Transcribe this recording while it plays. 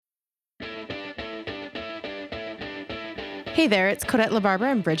Hey there, it's Codette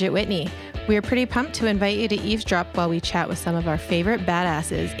LaBarbera and Bridget Whitney. We are pretty pumped to invite you to eavesdrop while we chat with some of our favorite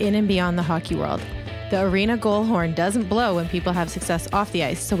badasses in and beyond the hockey world. The arena goal horn doesn't blow when people have success off the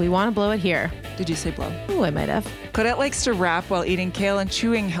ice, so we want to blow it here. Did you say blow? Oh, I might have. Codette likes to rap while eating kale and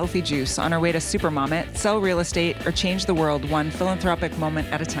chewing healthy juice on her way to Supermom, sell real estate, or change the world one philanthropic moment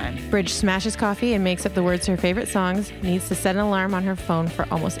at a time. Bridge smashes coffee and makes up the words to her favorite songs, needs to set an alarm on her phone for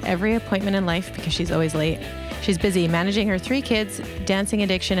almost every appointment in life because she's always late. She's busy managing her 3 kids, dancing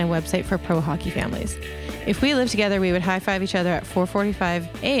addiction, and website for pro hockey families. If we lived together, we would high-five each other at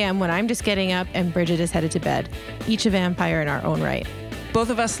 4:45 a.m. when I'm just getting up and Bridget is headed to bed, each a vampire in our own right. Both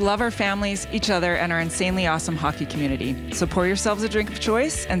of us love our families, each other, and our insanely awesome hockey community. So pour yourselves a drink of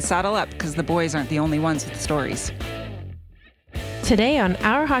choice and saddle up, because the boys aren't the only ones with stories. Today on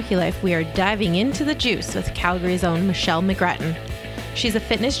Our Hockey Life, we are diving into the juice with Calgary's own Michelle McGrattan. She's a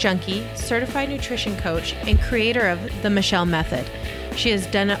fitness junkie, certified nutrition coach, and creator of the Michelle Method. She has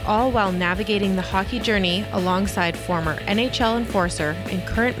done it all while navigating the hockey journey alongside former NHL enforcer and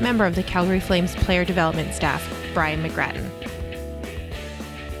current member of the Calgary Flames player development staff, Brian McGrattan.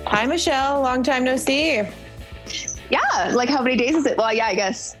 Hi, Michelle. Long time no see. Yeah, like how many days is it? Well, yeah, I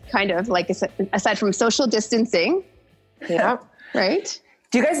guess kind of like aside from social distancing. Yeah. Right?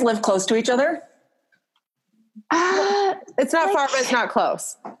 Do you guys live close to each other? It's not far, but it's not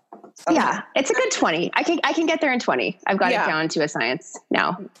close. Yeah, it's a good 20. I can get there in 20. I've got it down to a science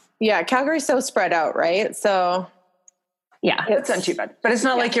now. Yeah, Calgary's so spread out, right? So yeah, it's not too bad. But it's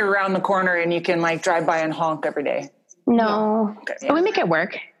not like you're around the corner and you can like drive by and honk every day. No, okay, but we make it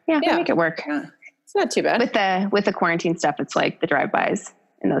work. Yeah, we make it work. Yeah. It's not too bad. With the quarantine stuff, it's like the drive-bys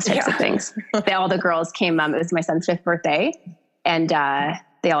and those types of things. All the girls came. It was my son's 5th birthday, and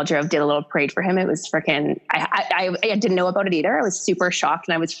they all did a little parade for him. It was freaking. I didn't know about it either. I was super shocked,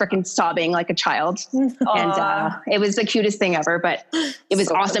 and I was freaking sobbing like a child. And it was the cutest thing ever. But it was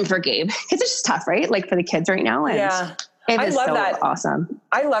so awesome for Gabe because it's just tough, right? Like for the kids right now. And it was awesome.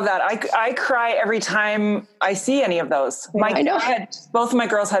 I love that. I cry every time I see any of those. I know. Both of my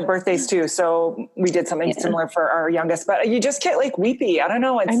girls had birthdays too, so we did something similar for our youngest. But you just get like weepy. I don't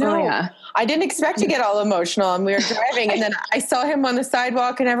know. I know. I didn't expect to get all emotional, and we were driving, and then I saw him on the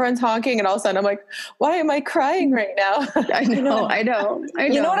sidewalk, and everyone's honking, and all of a sudden I'm like, "Why am I crying right now?" I know.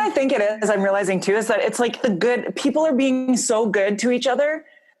 You know what I think it is? I'm realizing too is that it's like the good people are being so good to each other,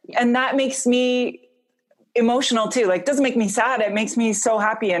 and that makes me emotional too. Like, doesn't make me sad. It makes me so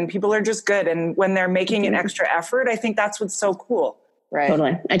happy, and people are just good. And when they're making an extra effort, I think that's what's so cool. Right.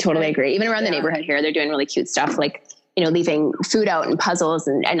 Totally. I totally agree. Even around the neighborhood here, they're doing really cute stuff. Like, leaving food out and puzzles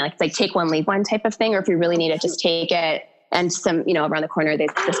and like take one, leave one type of thing. Or if you really need it, just take it. And some, around the corner,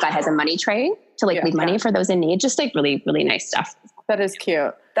 this guy has a money tray to leave money for those in need. Just like really, really nice stuff. That is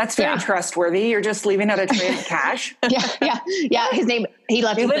cute. That's very trustworthy. You're just leaving out a tray of cash. Yeah. His name, he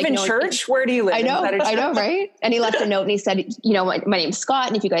left. You live in church? Where do you live? I know, right? And he left a note and he said, my name's Scott.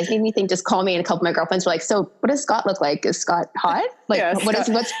 And if you guys need anything, just call me. And a couple of my girlfriends were like, so what does Scott look like? Is Scott hot? Like, what's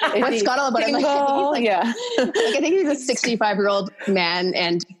Scott all about? Single, I think he's a 65-year-old man.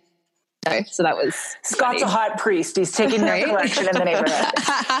 And so that was Scott's funny. A hot priest. He's taking their collection in the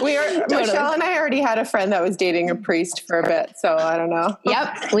neighborhood. Michelle and I already had a friend that was dating a priest for a bit, so I don't know.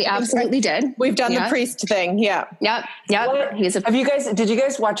 Yep, we absolutely did. We've done the priest thing. Yeah. Yep. Did you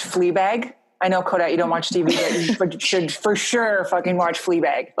guys watch Fleabag? I know, Codette, you don't watch TV, but you should for sure fucking watch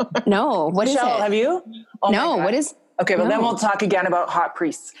Fleabag. No, what Michelle, is it? have you? Oh no, what is? Okay, well then we'll talk again about hot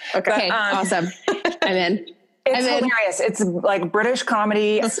priests. Okay, awesome. I'm in. It's hilarious. It's like British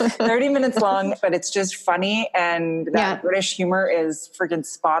comedy. It's 30 minutes long, but it's just funny. And that British humor is freaking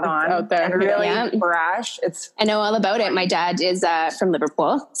spot on. It's out there. And really brash. I know all about it. My dad is from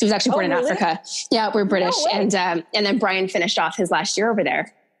Liverpool. So he was actually born in Africa. Yeah, we're British. And then Brian finished off his last year over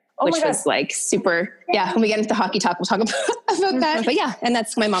there, which was like super. Yeah, when we get into the hockey talk, we'll talk about that. But yeah, and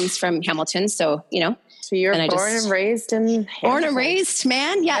that's my mom's from Hamilton. So, So you're born and raised in Hamilton. Born and raised,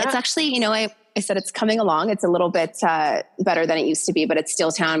 man. Yeah, it's actually, I said it's coming along. It's a little bit better than it used to be, but it's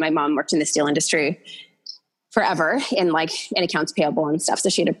steel town. My mom worked in the steel industry forever in accounts payable and stuff. So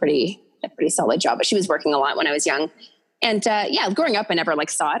she had a pretty solid job, but she was working a lot when I was young. And growing up, I never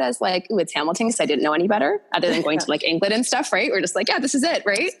saw it as it's Hamilton because I didn't know any better other than going to England and stuff, right? We're just this is it,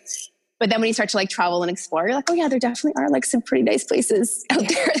 right? But then when you start to travel and explore, you're like, oh yeah, there definitely are some pretty nice places out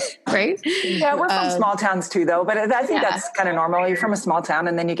there, right? Yeah, we're from small towns too, though. But I think that's kind of normal. You're from a small town,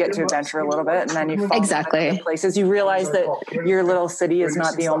 and then you get to adventure a little bit, and then you fall into places. You realize that your little city is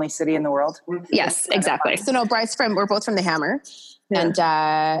not the only city in the world. Yes, exactly. So no, Bryce we're both from the Hammer, and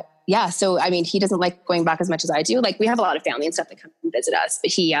so he doesn't like going back as much as I do. We have a lot of family and stuff that come and visit us, but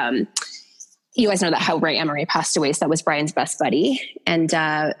you guys know that how Ray Emery passed away. So that was Brian's best buddy. And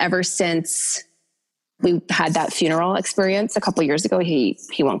ever since we had that funeral experience a couple of years ago, he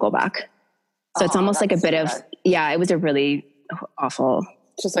won't go back. So it's almost like a bit of, it was a really awful,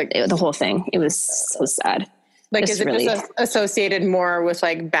 just like the whole thing. It was so sad. Like, just is it really, just associated more with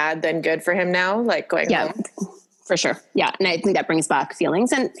like bad than good for him now? Like going home? For sure. Yeah. And I think that brings back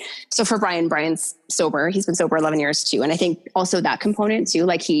feelings. And so for Brian's sober. He's been sober 11 years too. And I think also that component too,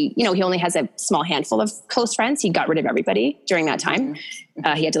 like he only has a small handful of close friends. He got rid of everybody during that time.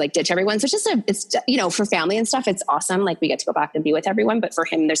 He had to like ditch everyone. So it's for family and stuff, it's awesome. Like we get to go back and be with everyone. But for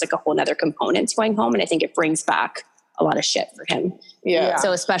him, there's like a whole nother component to going home. And I think it brings back a lot of shit for him. Yeah.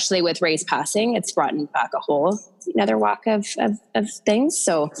 So especially with Ray's passing, it's brought back a whole another walk of things.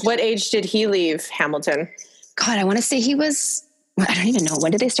 So what age did he leave Hamilton? God, I want to say he was, I don't even know.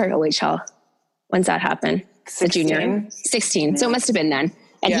 When did they start OHL? When's that happen? 16. The junior? 16. So it must have been then.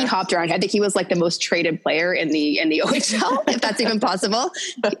 And he hopped around. I think he was like the most traded player in the OHL, if that's even possible.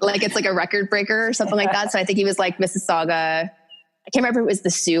 Like it's like a record breaker or something like that. So I think he was like Mississauga. I can't remember if it was the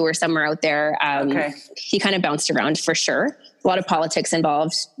Sioux or somewhere out there. He kind of bounced around for sure. A lot of politics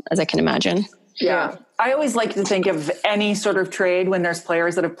involved, as I can imagine. Yeah. I always like to think of any sort of trade when there's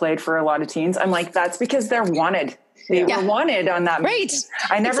players that have played for a lot of teams. I'm like, that's because they're wanted. They were wanted on that. Right.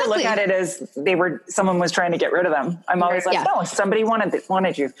 I never look at it as someone was trying to get rid of them. I'm always like, no, somebody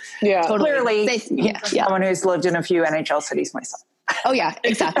wanted you. Yeah. Totally. Clearly, someone who's lived in a few NHL cities myself. Oh yeah,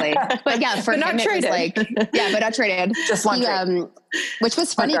 exactly. But yeah, for him, it was like, but not traded. Just one trade. Which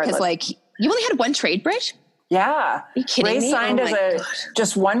was funny because like you only had one trade, Bridge. Yeah. Are you kidding me? Ray signed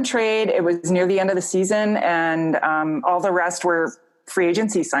just one trade. It was near the end of the season, and all the rest were free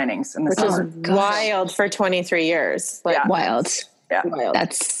agency signings in the summer. Which is wild for 23 years. Like, wild. Yeah. Wild.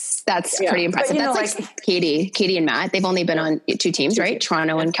 That's pretty impressive. But, that's like Katie and Matt. They've only been on two teams, right?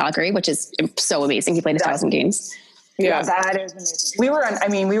 Toronto and Calgary, which is so amazing. He played 1,000 games. Yeah, that is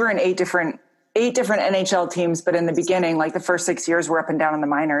amazing. We were in eight different NHL teams, but in the beginning, like the first 6 years were up and down in the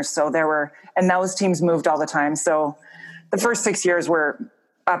minors. So and those teams moved all the time. So the first 6 years were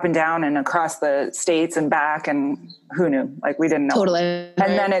up and down and across the states and back, and who knew? Like we didn't know. Totally. And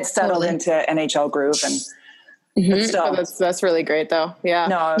then it settled into NHL groove, and still, that's really great though. Yeah.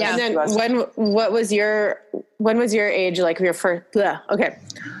 No. Yeah. And then when was your age? Like your first? Okay.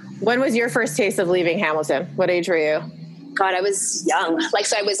 When was your first taste of leaving Hamilton? What age were you? God, I was young. Like,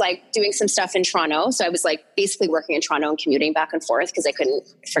 so I was like doing some stuff in Toronto. So I was like basically working in Toronto and commuting back and forth because I couldn't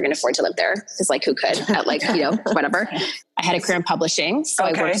friggin' afford to live there. Because like who could at like, whatever. I had a career in publishing. So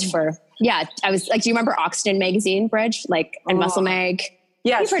I worked for, I was like, do you remember Oxygen magazine, Bridge? Like, and Muscle Mag?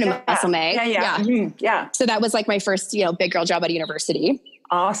 Yeah. You've heard of Muscle Mag. Yeah. Mm-hmm. Yeah. So that was like my first, big girl job at university.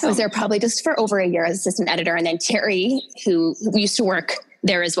 Awesome. I was there probably just for over a year as assistant editor. And then Terry, who used to work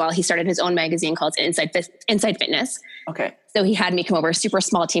there as well, he started his own magazine called Inside Fitness. Okay. So he had me come over, a super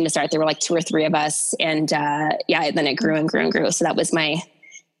small team to start. There were like 2 or 3 of us. And then it grew and grew and grew. So that was my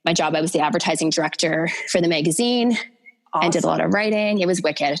job. I was the advertising director for the magazine. Awesome. And did a lot of writing. It was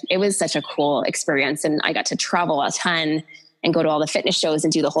wicked. It was such a cool experience. And I got to travel a ton and go to all the fitness shows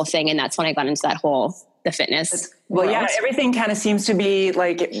and do the whole thing. And that's when I got into the fitness. Well, world. Everything kind of seems to be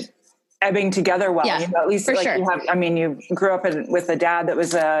like ebbing together well. Yeah, at least for like sure. you grew up with a dad that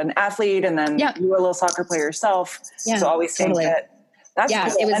was an athlete, and then you were a little soccer player yourself. Yeah, so always totally. That's cool.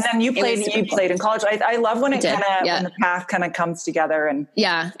 It was, and then you played in college. I love when it when the path kind of comes together. And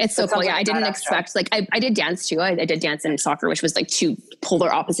it's so cool. Yeah, I didn't expect I did dance too. I did dance and soccer, which was like 2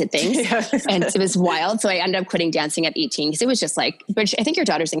 polar opposite things, and it was wild. So I ended up quitting dancing at 18 because it was just like. But I think your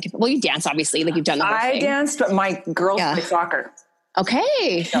daughter's you dance obviously, like you've done the whole thing. I danced, but my girls play soccer.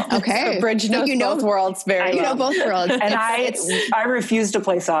 Okay. Okay. So Bridge knows both worlds very well. You know both worlds. And I refused to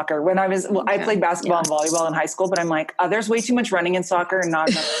play soccer when I played basketball and volleyball in high school, but I'm like, there's way too much running in soccer and not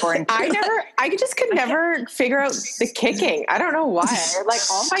enough scoring. I just could never figure out the kicking. I don't know why. Like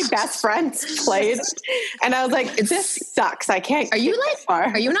all my best friends played and I was like, this sucks. I can't. Are you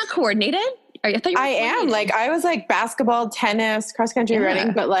not coordinated? I am. Like I was like basketball, tennis, cross country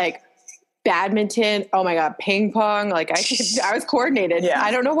running, but like badminton, oh my God, ping pong. Like I was coordinated. Yeah.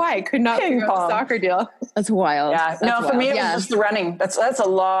 I don't know why I could not figure out the soccer deal. That's wild. Yeah. For me, it was just the running. That's a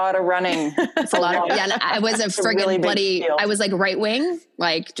lot of running. It's a lot of, and I was a friggin' really bloody, I was like right wing,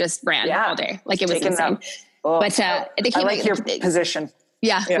 like just ran all day. Like it was insane. But I like your position.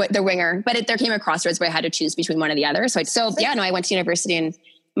 Yeah, the winger. But there came a crossroads where I had to choose between one or the other. I went to university and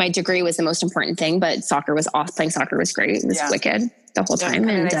my degree was the most important thing, but soccer was off. Playing soccer was great. It was wicked the whole time.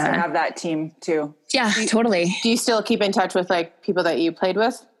 And nice to have that team too. Yeah, totally. Do you still keep in touch with like people that you played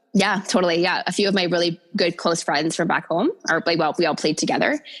with? Yeah, totally. Yeah. A few of my really good close friends from back home we all played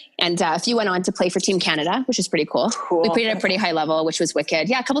together, and a few went on to play for Team Canada, which is pretty cool. We played at a pretty high level, which was wicked.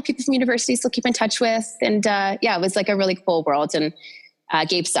 Yeah. A couple of people from university still keep in touch with. And it was like a really cool world. And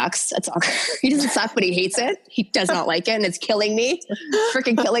Gabe sucks at soccer. He doesn't suck, but he hates it. He does not like it. And it's killing me.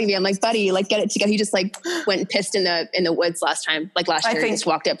 Freaking killing me. I'm like, buddy, like get it together. He just like went and pissed in the woods last year. He just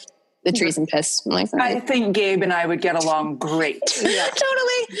walked up the trees and piss. I'm like, I think Gabe and I would get along great. Yeah.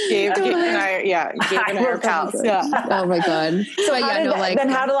 Totally. Gabe and I are pals. Yeah. Oh my God. So then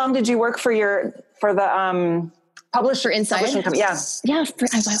how long did you work for the publisher Inside? Yeah. Yeah.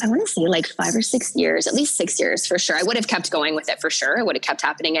 I want to say like 5 or 6 years, at least 6 years for sure. I would have kept going with it for sure. It would have kept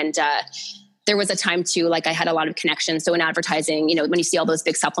happening. And, there was a time too, like I had a lot of connections. So in advertising, when you see all those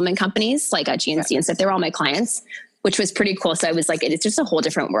big supplement companies like GNC and stuff, they're all my clients, which was pretty cool. So I was like, it's just a whole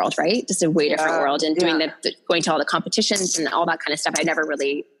different world, right? Just a way different world. And doing going to all the competitions and all that kind of stuff. I never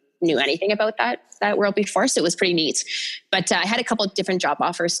really knew anything about that world before. So it was pretty neat. But I had a couple of different job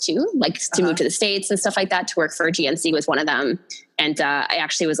offers too, like to move to the States and stuff like that. To work for GNC was one of them. And I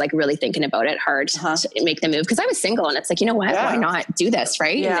actually was like really thinking about it hard to make the move, because I was single, and it's like, you know what, why not do this,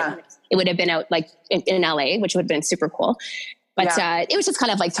 right? Yeah. It would have been out like in LA, which would have been super cool. But it was just kind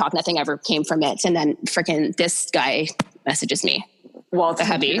of like talk. Nothing ever came from it. And then freaking this guy messages me. Walter,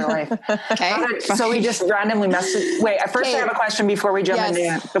 hubby. Okay. So we just randomly messaged. Wait, first I have a question before we jump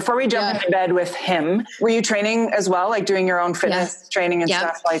into bed with him. Were you training as well? Like doing your own fitness training and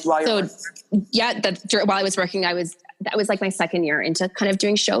stuff like while you're working? While I was working, that was like my second year into kind of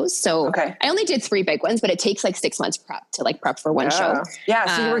doing shows. So I only did 3 big ones, but it takes like 6 months prep for one show.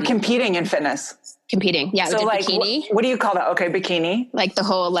 Yeah. So you were competing in fitness. Competing. Yeah. So like, bikini. What do you call that? Okay. Bikini. Like the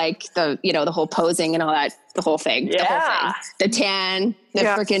whole, the whole posing and all that, the whole thing. Yeah. The whole thing. The tan, the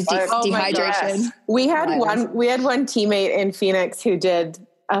freaking dehydration. We had one teammate in Phoenix who did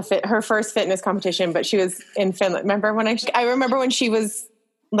her first fitness competition, but she was in Finland. Remember when I remember when she was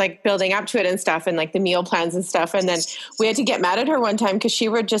like building up to it and stuff, and like the meal plans and stuff. And then we had to get mad at her one time because she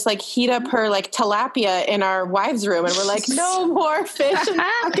would just like heat up her like tilapia in our wives' room. And we're like, no more fish in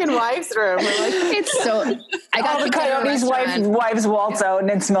the fucking wives' room. We're like, it's so, I got all the Coyotes wives waltz out and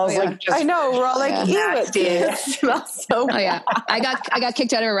it smells like just, I know. We're all like, ew, it smells so bad. Oh yeah. I got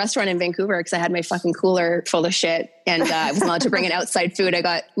kicked out of a restaurant in Vancouver because I had my fucking cooler full of shit. And I was allowed to bring in outside food. I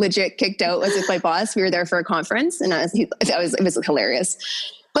got legit kicked out with my boss. We were there for a conference, and it was hilarious.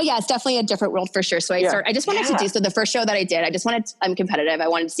 But yeah, it's definitely a different world for sure. So I just wanted to do, so the first show that I did, I'm competitive. I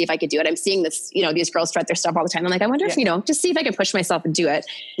wanted to see if I could do it. I'm seeing this, these girls strut their stuff all the time. I'm like, I wonder if, just see if I can push myself and do it.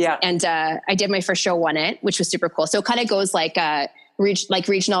 Yeah. And I did my first show, won it, which was super cool. So it kind of goes like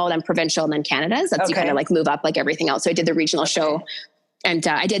regional, then provincial, and then Canada's. That's you kind of like move up like everything else. So I did the regional show. And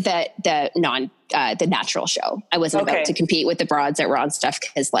I did the natural show. I wasn't about to compete with the broads that were on stuff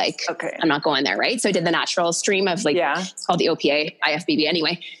because I'm not going there, right? So I did the natural stream of it's called the OPA, IFBB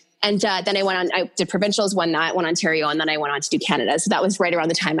anyway. And then I did provincials, won Ontario, and then I went on to do Canada. So that was right around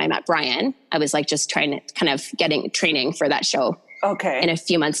the time I met Brian. I was like just trying to kind of getting training for that show. Okay. In a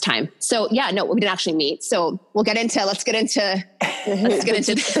few months' time. So we didn't actually meet. So let's get into the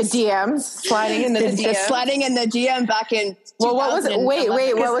DMs, sliding into the DMs. Sliding in the DM back in. Well, what was it? Wait,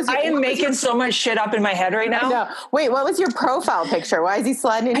 what was I am making so much shit up in my head right now. No. Wait, what was your profile picture? Why is he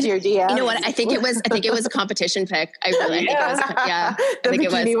sliding into your DM? You know what? I think it was a competition pic. I think it was. Yeah. The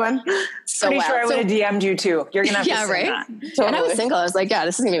bikini one. So pretty sure I would have DM'd you too. You're going to have to say that. Totally. And I was single. I was like,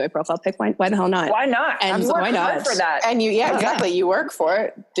 this is going to be my profile pic. Why the hell not? Why not? And why not? For that. And exactly. You work for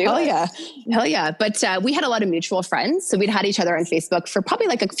it. Hell yeah. But we had a lot of mutual friends. So we'd had each other on Facebook for probably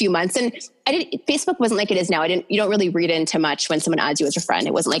like a few months. And Facebook wasn't like it is now. You don't really read into much when someone adds you as a friend.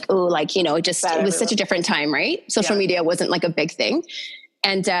 It wasn't like, it was such a different time, right? Social media wasn't like a big thing.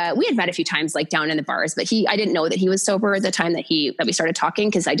 And we had met a few times like down in the bars, but I didn't know that he was sober at the time that we started talking,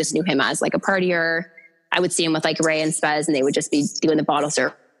 because I just knew him as like a partier. I would see him with like Ray and Spez, and they would just be doing the bottle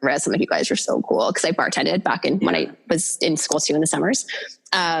service. I'm like, you guys are so cool, because I bartended back when I was in school too in the summers.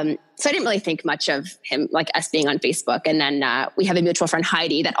 So I didn't really think much of him, like us being on Facebook. And then we have a mutual friend,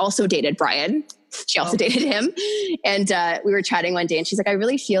 Heidi, that also dated Brian. She also dated him. And we were chatting one day, and she's like, I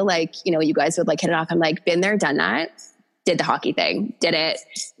really feel like, you guys would like hit it off. I'm like, been there, done that. Did the hockey thing, did it,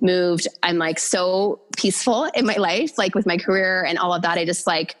 moved. I'm like so peaceful in my life, like with my career and all of that. I just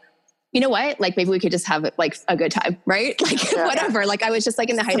like, you know what? Like maybe we could just have like a good time, right? Like whatever. Like I was just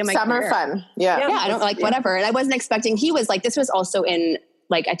like in the height of my summer career. Fun. Yeah. I don't like whatever. And I wasn't expecting, he was like, this was also in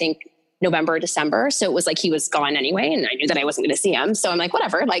like, I think November, December. So it was like, he was gone anyway. And I knew that I wasn't going to see him. So I'm like,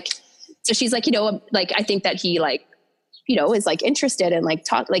 whatever. Like, so she's like, like, I think that he like, is like interested in like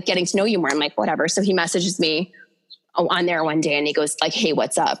getting to know you more. I'm like, whatever. So he messages me on there one day and he goes like, "Hey,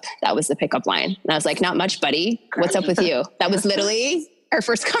 what's up?" That was the pickup line. And I was like, "Not much, buddy. What's up with you?" That was literally our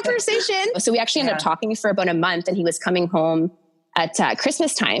first conversation. So we actually ended up talking for about a month, and he was coming home at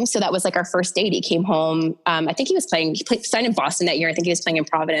Christmas time. So that was like our first date. He came home. I think he signed in Boston that year. I think he was playing in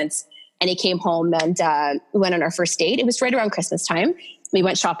Providence, and he came home and we went on our first date. It was right around Christmas time. We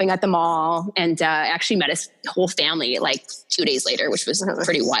went shopping at the mall and actually met his whole family like 2 days later, which was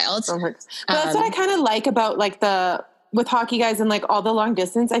pretty wild. But that's what I kind of like about like with hockey guys and like all the long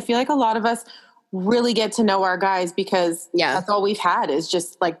distance. I feel like a lot of us really get to know our guys because that's all we've had is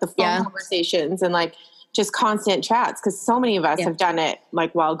just like the phone conversations and like just constant chats. Cause so many of us have done it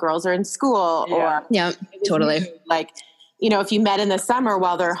like while girls are in school or totally like, you know, if you met in the summer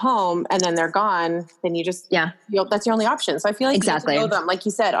while they're home and then they're gone, then you just, that's your only option. So I feel like you get to know them, like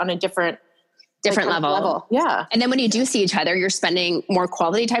you said, on a different level. Yeah. And then when you do see each other, you're spending more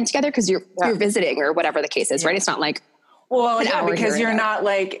quality time together because you're visiting or whatever the case is, right? It's not like, because you're not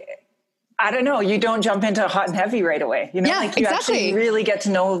like, I don't know, you don't jump into hot and heavy right away. You know, like you actually really get to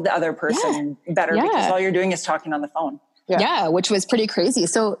know the other person better because all you're doing is talking on the phone. Yeah, which was pretty crazy.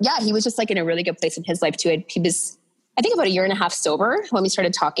 So he was just like in a really good place in his life too. He was, I think, about 1.5 years sober when we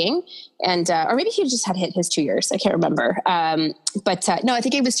started talking, and or maybe he just had hit his 2 years. I can't remember. But no, I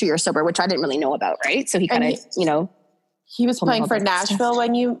think he was 2 years sober, which I didn't really know about. Right, so he kind of, he was playing for Nashville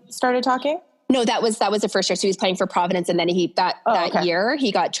when you started talking. No, that was the first year. So he was playing for Providence, and then that year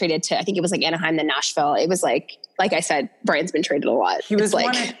he got traded to, I think it was like Anaheim, then Nashville. It was like I said, Brian's been traded a lot. He was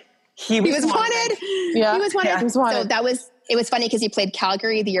wanted. He was wanted. Yeah, he was wanted. He was wanted. So it was funny because he played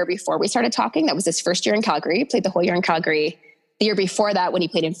Calgary the year before we started talking. That was his first year in Calgary. He played the whole year in Calgary. The year before that, when he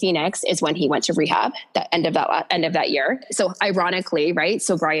played in Phoenix, is when he went to rehab. That end of that year. So ironically, right?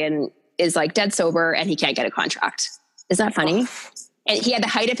 So Brian is like dead sober, and he can't get a contract. Is that funny? And he had the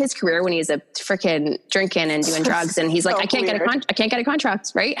height of his career when he was a freaking drinking and doing drugs, and he's like, I can't get a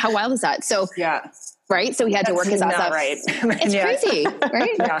contract. Right? How wild is that? So right. So he had to work his ass off. Right. It's crazy,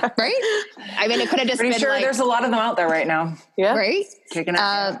 right? Right. I mean, it could have just been sure there's a lot of them out there right now. Yeah. Right. Kicking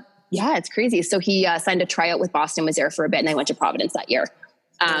it. Yeah, it's crazy. So he signed a tryout with Boston, was there for a bit, and I went to Providence that year.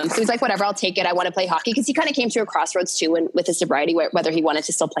 So he's like, whatever, I'll take it. I want to play hockey, because he kind of came to a crossroads too, with his sobriety, whether he wanted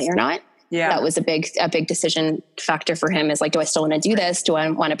to still play or not. Yeah, that was a big decision factor for him. Is like, do I still want to do this? Do I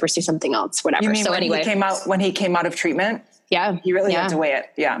want to pursue something else? Whatever. You mean so anyway, when he came out of treatment. Yeah. He really had to weigh it.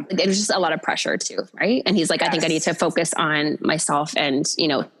 Yeah. It was just a lot of pressure too. Right. And he's like, I think I need to focus on myself and,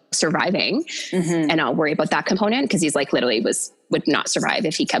 surviving and I'll worry about that component. Cause he's like literally would not survive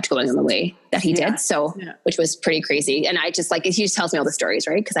if he kept going on the way that he did. So, which was pretty crazy. And I just like, he just tells me all the stories,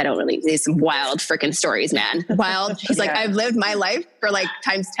 right? Cause I don't really, these wild freaking stories, man. Wild. He's like, I've lived my life for like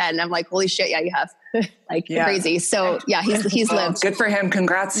times 10. I'm like, holy shit. Yeah, you have. Like crazy. So he's lived. Good for him.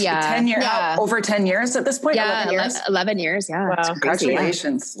 Congrats. Yeah. 10 years, over 10 years at this point. Yeah. 11 years. Yeah. Wow.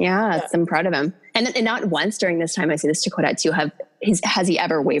 Congratulations. Yeah. I'm proud of him. And not once during this time, I say this to Kodette too, has he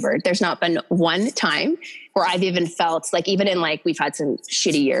ever wavered? There's not been one time where I've even felt like, even in like, we've had some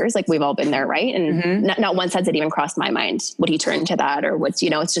shitty years, like we've all been there. Right. And not once has it even crossed my mind. Would he turn to that, or what's,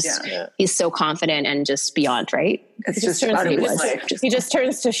 it's just, he's so confident and just beyond, right? It's just part of his life. He just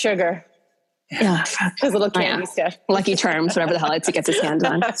turns to sugar. Yeah. His little candy stuff. Lucky Charms, whatever the hell he gets his hands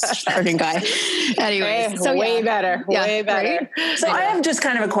on. Freaking guy. Anyway. So way better. Way better. Right? So I have just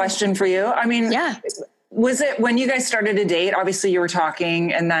kind of a question for you. I mean, was it when you guys started to date, obviously you were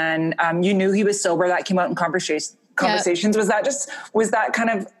talking, and then you knew he was sober, that came out in conversations. Was that kind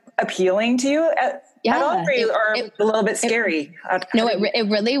of appealing to you at all, or a little bit scary? No, it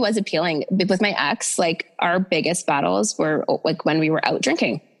really was appealing. With my ex, like our biggest battles were like when we were out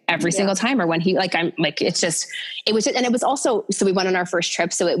drinking. Every single time, or when he and it was also, so we went on our first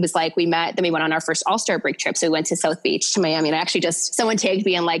trip. So it was like we met, then we went on our first All-Star break trip. So we went to South Beach to Miami, and I actually someone tagged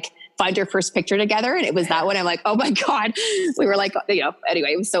me and like, find your first picture together. And it was that one. I'm like, oh my God, we were like,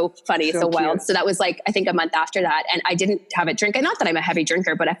 anyway, it was so funny. So wild. Cute. So that was like, I think a month after that. And I didn't have a drink. And not that I'm a heavy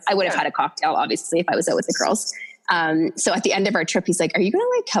drinker, but I would have had a cocktail, obviously, if I was out with the girls. So at the end of our trip, he's like, are you going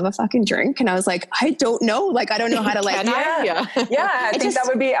to like have a fucking drink? And I was like, I don't know. Like, I don't know how to like, I think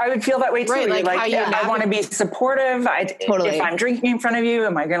I would feel that way too. Right, I want to be supportive. If I'm drinking in front of you,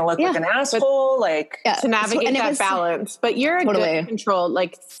 am I going to look like an asshole? To navigate that balance, but you're a good controlled,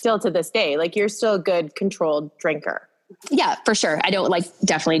 like still to this day, like you're still a good controlled drinker. Yeah, for sure. I don't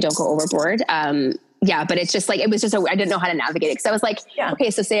definitely don't go overboard. But it's just like, it was just, I didn't know how to navigate it. Cause I was like,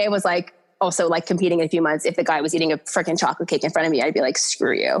 okay, so say I was like, also like competing in a few months, if the guy was eating a freaking chocolate cake in front of me, I'd be like,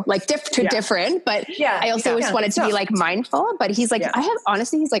 screw you. Like different. But I also just wanted to be like mindful, but he's like,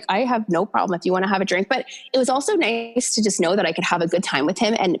 I have no problem if you want to have a drink. But it was also nice to just know that I could have a good time with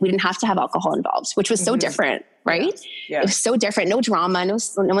him, and we didn't have to have alcohol involved, which was so different right? Yeah. It was so different. No drama. No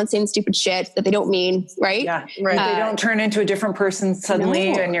one saying stupid shit that they don't mean, right? Yeah. Right. They don't turn into a different person suddenly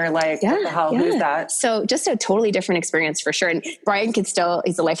and you're like, what the hell? Who's that? So just a totally different experience for sure. And Brian he's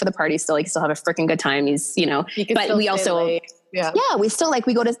the life of the party still. He can still have a freaking good time. He's, but we also... late. Yeah, we still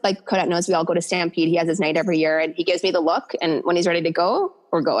we go to, like Kodette knows, we all go to Stampede. He has his night every year and he gives me the look. And when he's ready to go,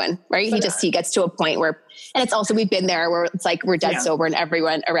 we're going, right? He gets to a point where, and it's also, we've been there where it's like, we're dead sober and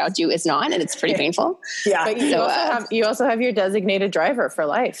everyone around you is not, and it's pretty painful. Yeah. But you also have your designated driver for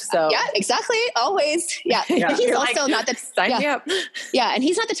life. So yeah, exactly. Always. Yeah. He's also not the sign me up. Yeah. And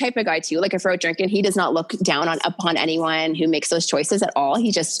he's not the type of guy too. Like if we're out drinking, he does not look down upon anyone who makes those choices at all.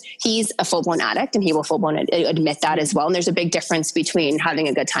 He's a full blown addict and he will full blown admit that as well. And there's a big difference between having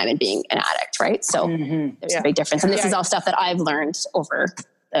a good time and being an addict. Right. So there's a big difference. And this is all stuff that I've learned over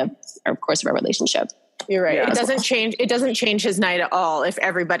the course of our relationship. You're right. It doesn't change his night at all if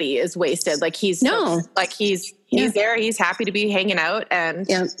everybody is wasted. Like he's there. He's happy to be hanging out and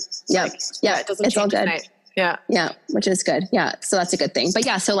it doesn't change his night. Yeah. Yeah. Which is good. Yeah. So that's a good thing. But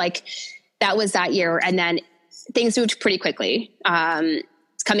yeah, so like that was that year. And then things moved pretty quickly.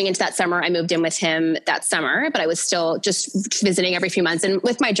 Coming into that summer, I moved in with him that summer, but I was still just visiting every few months. And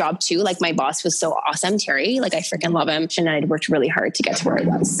with my job too, like my boss was so awesome, Terry, like I freaking love him. And I'd worked really hard to get to where I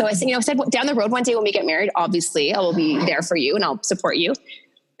was. So I said, down the road one day when we get married, obviously I will be there for you and I'll support you.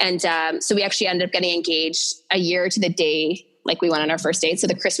 And so we actually ended up getting engaged a year to the day, like we went on our first date. So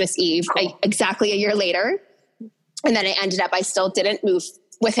the Christmas Eve, exactly a year later. And then I still didn't move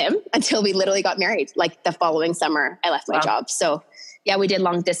with him until we literally got married. Like the following summer, I left my job. So yeah, we did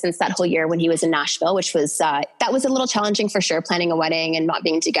long distance that whole year when he was in Nashville, which was, that was a little challenging for sure, planning a wedding and not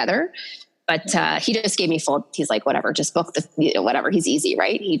being together. But he just gave me he's like, whatever, just book whatever. He's easy,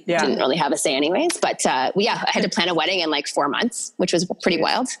 right? He didn't really have a say anyways. But I had to plan a wedding in like 4 months, which was pretty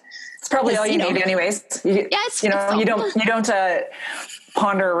wild. It's probably all you need anyways. You don't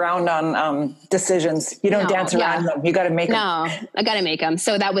ponder around on decisions. You don't dance around them. You got to make them. No, I got to make them.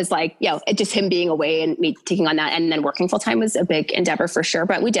 So that was like, just him being away and me taking on that. And then working full time was a big endeavor for sure,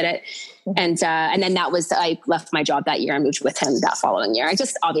 but we did it. And then I left my job that year and moved with him that following year. I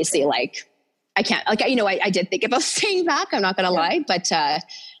just obviously I can't, I did think about staying back. I'm not going to lie, but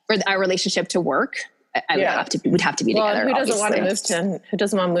for our relationship to work, we'd have to be together. Who doesn't want to move to Nashville? Who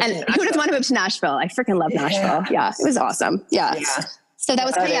doesn't want to move to Nashville? I freaking love Nashville. Yeah, it was awesome. Yeah. So that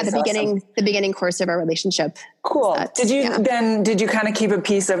was the beginning course of our relationship. Cool. Did you kind of keep a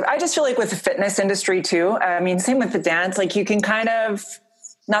piece of, I just feel like with the fitness industry too, I mean, same with the dance, like you can kind of,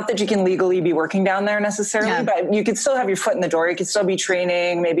 not that you can legally be working down there necessarily, but you could still have your foot in the door. You could still be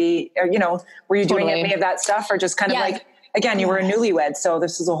training maybe, or, were you doing any of that stuff or just kind of like, again, you were a newlywed. So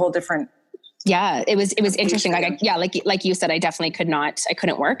this is a whole different. Yeah, it was interesting. Like you said, I definitely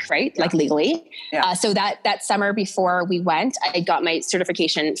couldn't work, right? Like legally. Yeah. So that summer before we went, I got my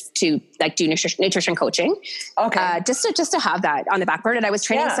certification to like do nutrition coaching. Okay. Just to have that on the back burner. And I was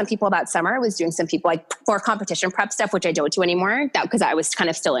training some people that summer. I was doing some people like for competition prep stuff, which I don't do anymore because I was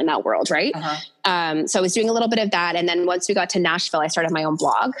kind of still in that world. Right. Uh-huh. So I was doing a little bit of that. And then once we got to Nashville, I started my own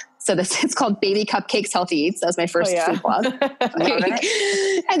blog. So it's called Baby Cupcakes Healthy Eats. That was my first food blog.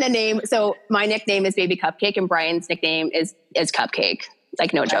 And the name, so my nickname is Baby Cupcake and Brian's nickname is Cupcake.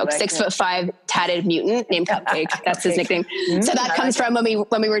 Like no joke, 6'5" tatted mutant named Cupcake. That's his nickname. So that comes from when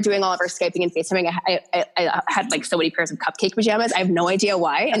we were doing all of our Skyping and FaceTiming. I had like so many pairs of Cupcake pajamas. I have no idea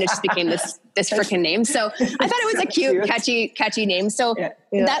why, and it just became this freaking name. So I thought it was a cute, catchy name. So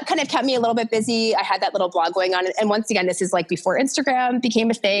that kind of kept me a little bit busy. I had that little blog going on, and once again, this is like before Instagram became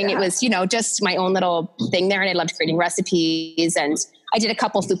a thing. It was just my own little thing there, and I loved creating recipes and. I did a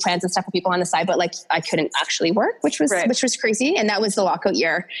couple food plans and stuff for people on the side, but like I couldn't actually work, which was crazy. And that was the lockout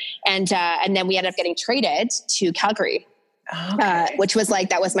year. And then we ended up getting traded to Calgary, which was like,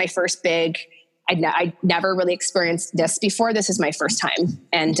 that was my first big, I'd never really experienced this before. This is my first time.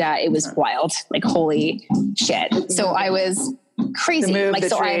 And it was wild, like holy shit. So I was crazy. The move, the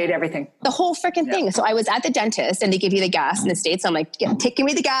trade, everything. The whole freaking thing. So I was at the dentist and they give you the gas in the States. So I'm like, give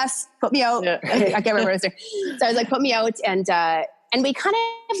me the gas, put me out. I can't remember what it was there. So I was like, put me out. And we kind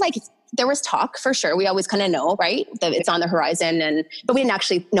of like, there was talk for sure. We always kind of know, right? That it's on the horizon but we didn't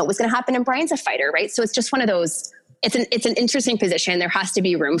actually know what was going to happen. And Brian's a fighter, right? So it's just one of those, it's an interesting position. There has to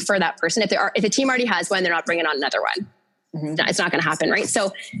be room for that person. If a team already has one, they're not bringing on another one. Mm-hmm. It's not going to happen. Right.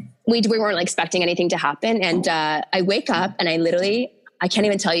 So we weren't like expecting anything to happen. And I wake up and I can't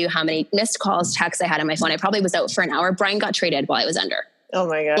even tell you how many missed calls, texts I had on my phone. I probably was out for an hour. Brian got traded while I was under. Oh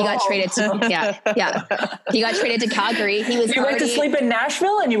my God. He got traded to, he got traded to Calgary. You went to sleep in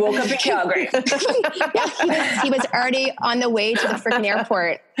Nashville and you woke up in Calgary. He was already on the way to the freaking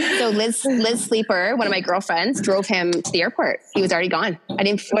airport. So Liz Sleeper, one of my girlfriends, drove him to the airport. He was already gone. I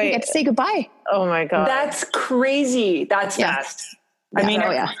didn't get to say goodbye. Oh my God. That's crazy. That's fast. I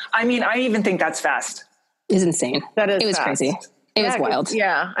mean, I even think that's fast. It's insane. It was fast. crazy. It was wild.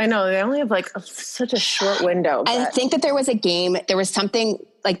 Yeah, I know. They only have like such a short window. I think that there was a game, there was something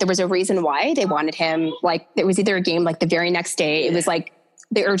like, there was a reason why they wanted him. Like there was either a game like the very next day. It was like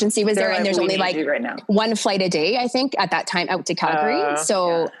the urgency was there and there's only like one flight a day, I think at that time out to Calgary.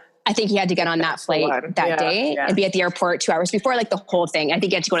 I think he had to get on that flight that day and be at the airport 2 hours before, like the whole thing. I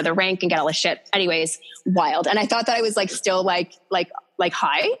think he had to go to the rank and get all the shit. Anyways, wild. And I thought that I was like still like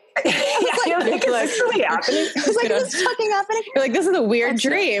high. Is this really happening? I was like, this is fucking happening. You're like, this is a weird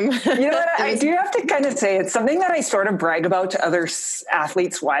dream. You know what? I do have to kind of say it's something that I sort of brag about to other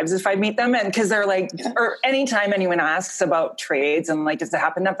athletes' wives if I meet them. And because they're like, or anytime anyone asks about trades and like, does it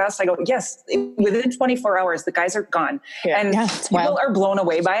happen that fast? I go, yes, within 24 hours, the guys are gone. Yeah. And people are blown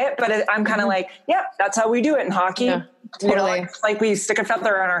away by it. But I'm kind of like, yeah, that's how we do it in hockey. Yeah. Totally. You know, like we stick a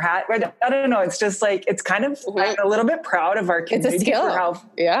feather on our hat. But I don't know. It's just like, it's kind of, I'm a little bit proud of our community. It's a skill.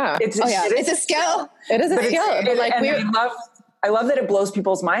 It's a skill. It is a skill. But like I love that it blows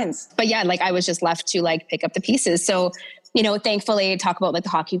people's minds. But yeah, like I was just left to like pick up the pieces. So, you know, thankfully talk about like the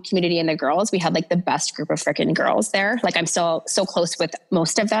hockey community and the girls, we had like the best group of freaking girls there. Like I'm still so close with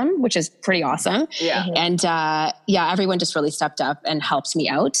most of them, which is pretty awesome. Yeah. And everyone just really stepped up and helped me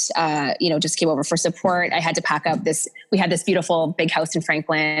out. You know, just came over for support. I had to pack up we had this beautiful big house in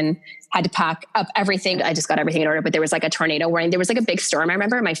Franklin, had to pack up everything. I just got everything in order, but there was like a tornado warning. There was like a big storm. I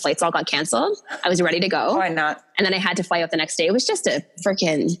remember my flights all got canceled. I was ready to go. Why not? And then I had to fly out the next day. It was just a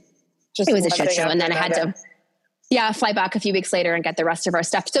freaking, it was a shit show. And then I had to, fly back a few weeks later and get the rest of our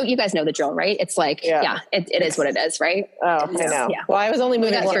stuff. So you guys know the drill, right? It's like, it is what it is, right? Oh, I know. Yeah. Well, I was only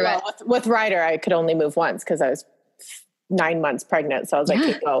moving with Ryder. I could only move once because I was 9 months pregnant. So I was like,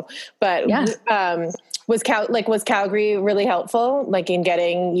 keep go. But was Calgary really helpful? Like in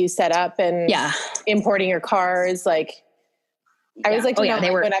getting you set up and importing your cars? Like I was like,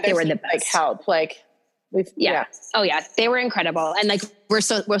 they were the best. Like help, like Oh yeah. They were incredible. And like, we're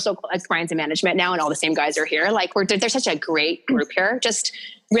so like Brian's in management now and all the same guys are here. Like there's such a great group here, just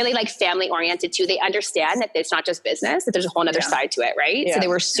really like family oriented too. They understand that it's not just business, that there's a whole other side to it. Right. Yeah. So they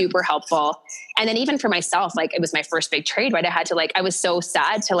were super helpful. And then even for myself, like it was my first big trade, right? I was so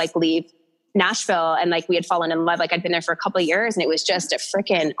sad to like leave Nashville and like we had fallen in love. Like I'd been there for a couple of years and it was just a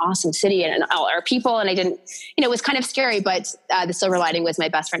freaking awesome city and all our people. And I didn't, it was kind of scary, but the silver lining was my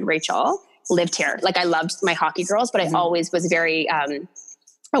best friend, Rachel, lived here. Like I loved my hockey girls, but I always was very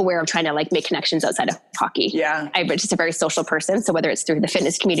aware of trying to like make connections outside of hockey. Yeah. I'm just a very social person. So whether it's through the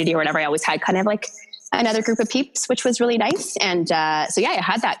fitness community or whatever, I always had kind of like another group of peeps, which was really nice. And I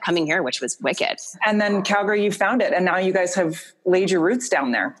had that coming here, which was wicked. And then Calgary, you found it. And now you guys have laid your roots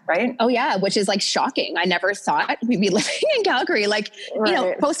down there, right? Oh yeah. Which is like shocking. I never thought we'd be living in Calgary. Like, you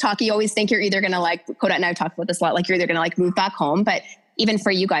know, post-hockey, you always think you're either going to like, Kodette and I have talked about this a lot, like you're either going to like move back home, but even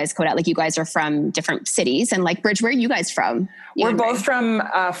for you guys, Kodette, like you guys are from different cities and like Bridge, where are you guys from? We're both from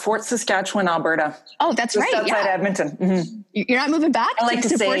Fort Saskatchewan, Alberta. Oh, that's just right. Outside Edmonton. Mm-hmm. You're not moving back? I like to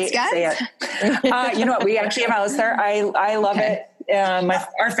say it. You know what? We actually have a house there. I love it.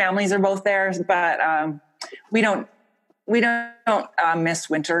 Our families are both there, but we don't miss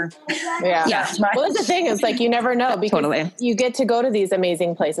winter. Yeah. Well, that's the thing is like, you never know because you get to go to these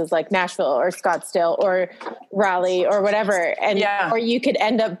amazing places like Nashville or Scottsdale or Raleigh or whatever. And, or you could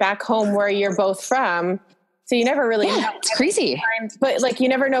end up back home where you're both from. So you never really know. It's crazy. But like, you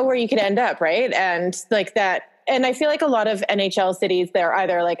never know where you could end up. Right. And like that. And I feel like a lot of NHL cities, they're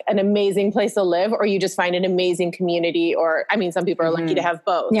either like an amazing place to live or you just find an amazing community or, I mean, some people are lucky to have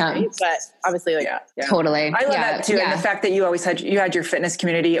both. Yeah. Right? But obviously like, totally. I love that too. And the fact that you always had your fitness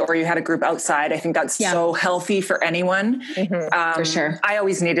community or you had a group outside, I think that's so healthy for anyone. For sure. I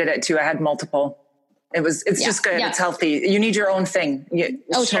always needed it too. I had multiple. It's just good. It's healthy. You need your own thing. You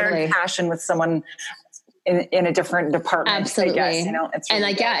share passion with someone in a different department. Absolutely. I guess, you know, it's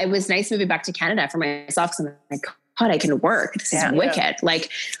really it was nice moving back to Canada for myself. Cause I'm like, God, I can work. This is wicked. Like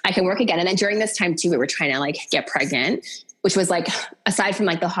I can work again. And then during this time too, we were trying to like get pregnant, which was like, aside from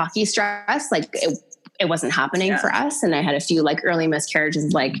like the hockey stress, like it wasn't happening for us. And I had a few like early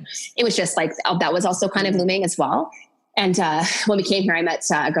miscarriages. Like it was just like, that was also kind of looming as well. And when we came here, I met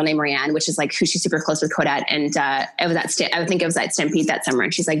a girl named Marianne, which is like who she's super close with, Kodette. And I think it was at Stampede that summer.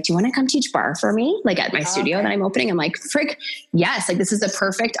 And she's like, do you want to come teach bar for me? Like at my studio that I'm opening? I'm like, frick, yes. Like this is the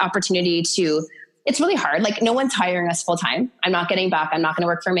perfect opportunity to it's really hard. Like no one's hiring us full time. I'm not getting back. I'm not going to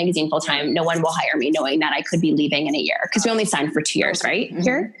work for a magazine full time. No one will hire me knowing that I could be leaving in a year because we only signed for 2 years, right?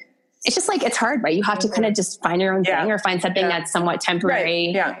 Here. It's just like, it's hard, right? You have to kind of just find your own thing or find something that's somewhat temporary.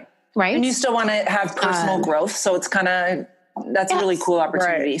 Right. Yeah. Right. And you still want to have personal growth. So it's kind of, that's a really cool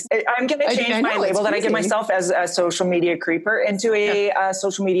opportunity. Right. I'm going to change my label that I give myself as a social media creeper into a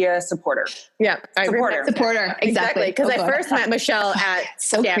social media supporter. Yeah. Supporter. Exactly. Because I first met Michelle at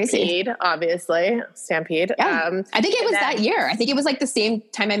Stampede, obviously. Stampede. Yeah. I think it was that year. I think it was like the same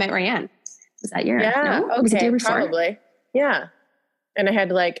time I met Ryan. Was that year? Yeah. No? Okay. Was it the year before? Probably. Yeah. And I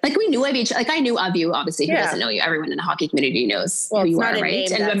had like we knew of each, like I knew of you, obviously. Who doesn't know you? Everyone in the hockey community knows who you are, right?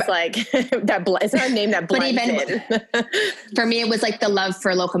 And that's like it's not a name that blended. For me, it was like the love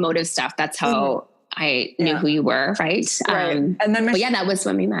for locomotive stuff. That's how I knew who you were, right? Right. And then, that was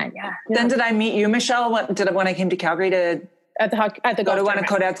when we met. Yeah. Then did I meet you, Michelle? When I came to Calgary to at the go to one of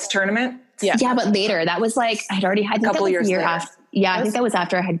Kodet's tournament? Yeah. Yeah, but later. That was like I'd already had a couple years later. After. Yeah, I think that was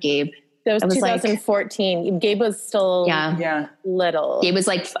after I had Gabe. That was 2014. Like, Gabe was still little. Gabe was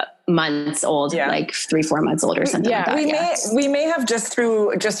like months old, like 3-4 months old or something like that. We may have just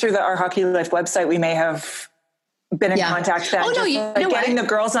through the Our Hockey Life website, we may have been in contact then. Oh, no, getting the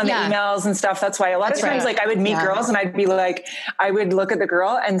girls on the emails and stuff. That's why a lot of times like I would meet girls and I'd be like, I would look at the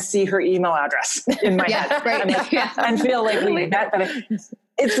girl and see her email address in my head. Right. And feel like we met. But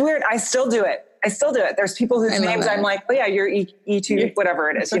it's weird. I still do it. There's people whose names I'm like, oh yeah, you're E2,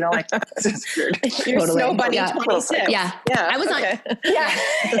 whatever it is, like, it's weird. You're Snow Bunny 26. Yeah. I was on. Right.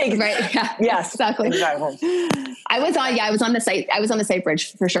 Yeah. Yes. Exactly. I was on the site. I was on the site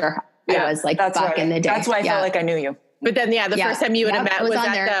bridge for sure. I was like back in the day. That's why I felt like I knew you. But then, the first time you would have met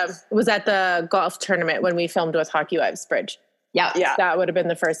was at the golf tournament when we filmed with Hockey Wives Bridge. Yeah. That would have been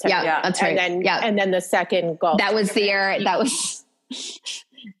the first time. Yeah. That's right. And then the second golf. That was the year.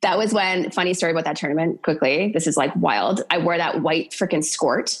 That was when, funny story about that tournament quickly. This is like wild. I wore that white freaking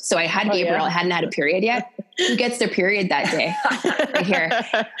skirt. So I had Gabriel. I hadn't had a period yet. Who gets their period that day? Right here.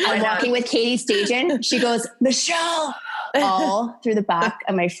 I'm walking with Katie Stajan. She goes, Michelle, all through the back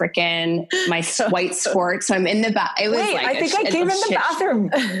of my white skirt. So I'm in the back. It was I think I came in the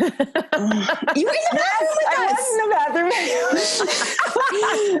bathroom. You were in the bathroom with us? I was in the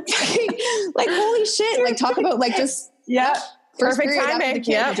bathroom. Like, holy shit. Like, talk about like just... Yeah. Perfect timing.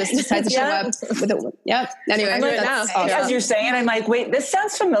 Just decides to show up with it. Yep. Anyway, as you're saying, I'm like, wait, this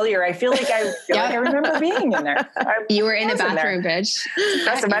sounds familiar. I feel like I remember being in there. You were in the bathroom, bitch.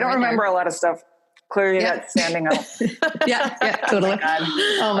 Impressive. I don't remember a lot of stuff. Clearly, that's standing out. Totally.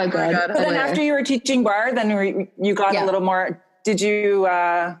 Oh my god. But then after you were teaching bar, then you got a little more. Did you?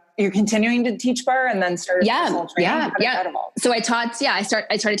 You're continuing to teach bar and then started personal training? So I taught. I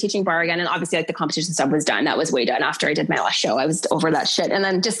started teaching bar again, and obviously like the competition stuff was done. That was way done after I did my last show. I was over that shit, and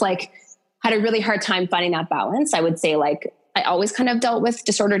then just like had a really hard time finding that balance. I would say like I always kind of dealt with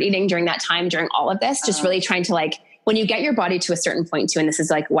disordered eating during that time, during all of this, just really trying to like when you get your body to a certain point too, and this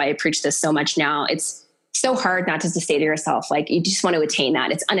is like why I preach this so much now. It's so hard not just to say to yourself, like, you just want to attain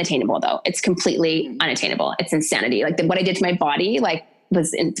that. It's unattainable though. It's completely unattainable. It's insanity. Like what I did to my body, like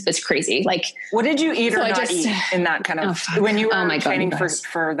was crazy. Like, what did you eat or not eat in that kind of, when you were training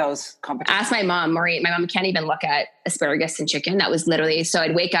for those competitions? Ask my mom, Maureen. My mom can't even look at asparagus and chicken. That was literally, so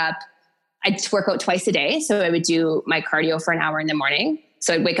I'd wake up, I'd work out twice a day. So I would do my cardio for an hour in the morning.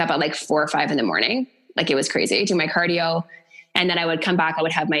 So I'd wake up at like 4 or 5 in the morning. Like it was crazy. Do my cardio. And then I would come back, I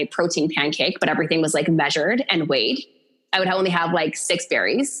would have my protein pancake, but everything was like measured and weighed. I would only have like 6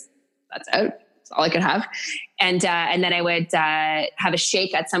 berries. That's it. That's all I could have. And then I would have a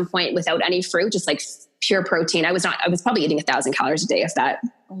shake at some point without any fruit, just like pure protein. I was probably eating 1,000 calories a day, if that.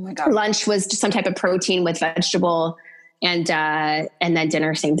 Oh my God. Lunch was just some type of protein with vegetable, and then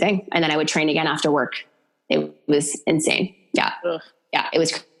dinner, same thing. And then I would train again after work. It was insane. Yeah. Ugh. Yeah. It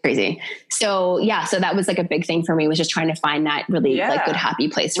was crazy. So that was like a big thing for me, was just trying to find that really like good, happy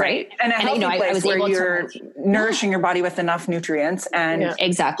place. Right. And a healthy place I was where you're nourishing your body with enough nutrients and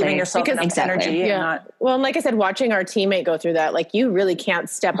exactly giving yourself enough energy. Yeah. Well, and like I said, watching our teammate go through that, like you really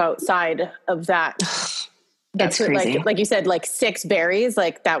can't step outside of that. That's crazy. Like you said, like 6 berries,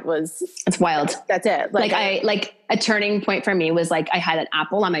 like it's wild. That's it. Like a turning point for me was like, I had an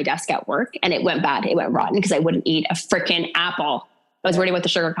apple on my desk at work and it went bad. It went rotten because I wouldn't eat a freaking apple. I was worried about the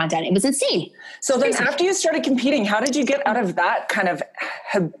sugar content. It was insane. So then after you started competing, how did you get out of that kind of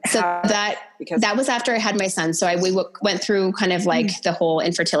that was after I had my son. So we went through kind of like the whole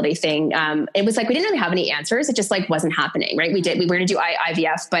infertility thing. It was like, we didn't really have any answers. It just like wasn't happening, right? We were going to do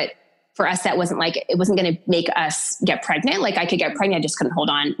IVF, but for us, that wasn't like, it wasn't going to make us get pregnant. Like I could get pregnant. I just couldn't hold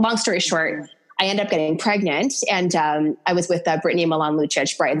on. Long story short, I ended up getting pregnant, and I was with Brittany and Milan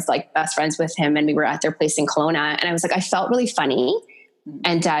Lucic, Brian's like best friends with him. And we were at their place in Kelowna, and I was like, I felt really funny.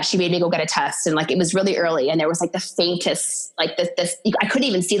 And she made me go get a test, and like, it was really early, and there was like the faintest, like this, I couldn't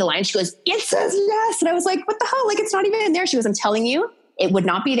even see the line. She goes, it says yes. And I was like, what the hell? Like, it's not even in there. She goes, I'm telling you, it would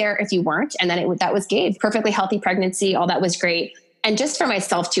not be there if you weren't. And then that was Gabe. Perfectly healthy pregnancy. All that was great. And just for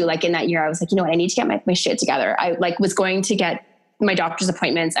myself too, like in that year, I was like, you know what? I need to get my shit together. I like was going to get my doctor's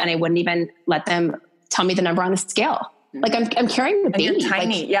appointments, and I wouldn't even let them tell me the number on the scale. Like I'm carrying the baby. And you're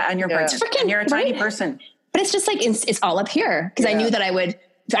tiny. Like, and you're a tiny person. But it's just like, it's all up here. Cause I knew that I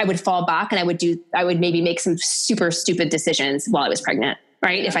would fall back, and I would maybe make some super stupid decisions while I was pregnant.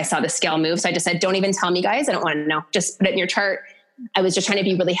 Right. If I saw the scale move. So I just said, don't even tell me, guys. I don't want to know. Just put it in your chart. I was just trying to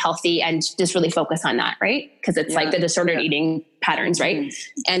be really healthy and just really focus on that. Right. Cause it's like the disordered eating patterns. Right.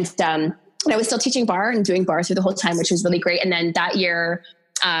 And I was still teaching bar and doing bar through the whole time, which was really great. And then that year,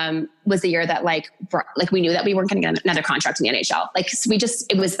 was the year that like we knew that we weren't going to get another contract in the NHL. Like, so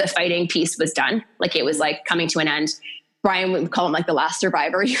it was the fighting piece was done. Like, it was like coming to an end. Brian would call him like the last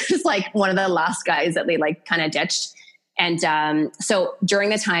survivor. He was like one of the last guys that they like kind of ditched. And so during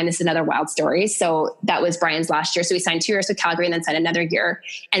the time, this is another wild story. So that was Brian's last year. So we signed 2 years with Calgary and then signed another year.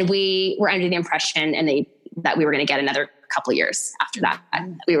 And we were under the impression that we were going to get another couple of years after that.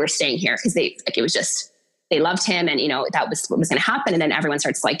 We were staying here because they loved him, and, you know, that was what was going to happen. And then everyone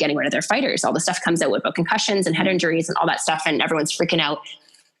starts like getting rid of their fighters. All the stuff comes out about concussions and head injuries and all that stuff. And everyone's freaking out.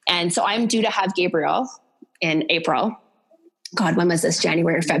 And so I'm due to have Gabriel in April. God, when was this?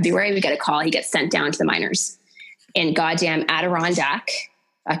 January or February? We get a call. He gets sent down to the minors in goddamn Adirondack,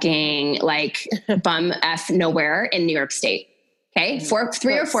 fucking like bum F nowhere in New York State. Okay.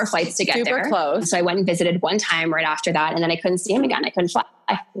 3 or 4 flights to get there. Super close. So I went and visited one time right after that. And then I couldn't see him again. I couldn't fly.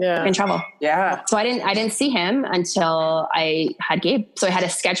 I couldn't travel. Yeah. So I didn't see him until I had Gabe. So I had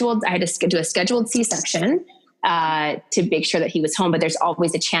to do a scheduled C-section, to make sure that he was home, but there's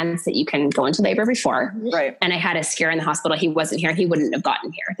always a chance that you can go into labor before. Right. And I had a scare in the hospital. He wasn't here. He wouldn't have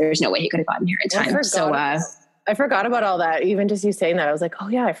gotten here. There's no way he could have gotten here in time. I forgot about all that. Even just you saying that, I was like, oh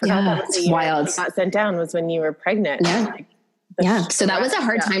yeah, I forgot that was the year wild. you got sent down was when you were pregnant. Yeah. So that was a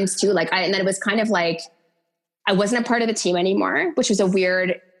hard time too. Like and then it was kind of like, I wasn't a part of the team anymore, which was a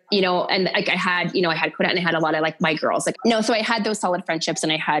weird, you know, and like I had Kodette, and I had a lot of like my girls, like, no, so I had those solid friendships,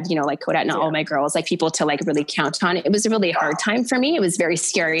 and I had, you know, like Kodette and all my girls, like people to like really count on. It was a really hard time for me. It was very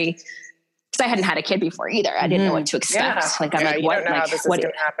scary because I hadn't had a kid before either. I didn't know what to expect. Like, I'm like, what, like, what is going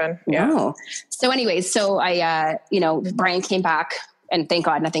to happen? No. So anyways, so I, you know, Brian came back, and thank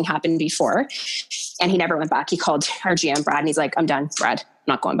God nothing happened before. And he never went back. He called our GM, Brad, and he's like, I'm done, Brad, I'm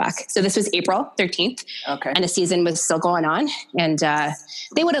not going back. So this was April 13th. Okay. And the season was still going on. And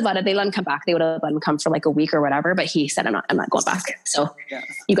they would have let him come back. They would have let him come for like a week or whatever. But he said, I'm not going back. So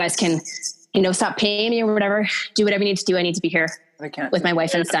you guys can, you know, stop paying me or whatever. Do whatever you need to do. I need to be here with my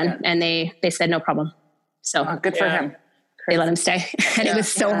wife and son. And they said, no problem. So good for him. They let him stay. And it was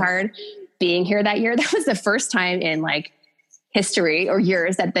so hard being here that year. That was the first time in like history or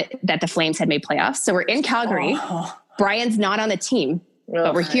years that the Flames had made playoffs. So we're in Calgary. Brian's not on the team,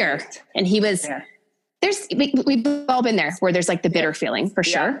 but we're here. And he was, we've all been there where there's like the bitter feeling for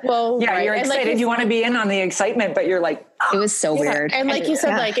sure. Well, you're excited. Like, you want to be in on the excitement, but you're like, it was so weird. And like you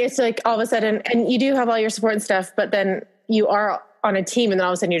said, like, it's like all of a sudden, and you do have all your support and stuff, but then you are on a team, and then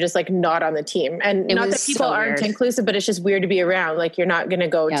all of a sudden you're just like not on the team. And not that people aren't inclusive, but it's just weird to be around. Like, you're not going to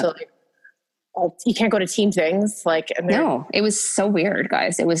go to like, you can't go to team things. Like, no, it was so weird,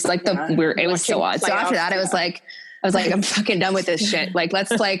 guys. It was like it was so odd. So after that, I was like, I'm fucking done with this shit. Like,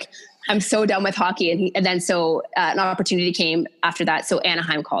 let's like, I'm so done with hockey. And then an opportunity came after that. So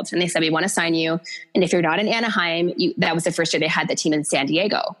Anaheim called, and they said, we want to sign you. And if you're not in Anaheim, that was the first year they had the team in San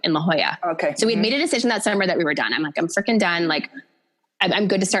Diego, in La Jolla. Okay. So we'd made a decision that summer that we were done. I'm like, I'm freaking done. Like, I'm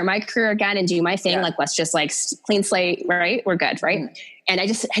good to start my career again and do my thing. Like, let's just like clean slate. Right. We're good. Right. And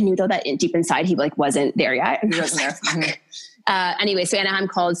I knew though that deep inside, he like wasn't there yet. He wasn't there. Anyway, so Anaheim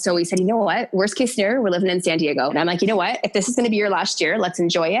called. So we said, you know what, worst case scenario, we're living in San Diego. And I'm like, you know what, if this is going to be your last year, let's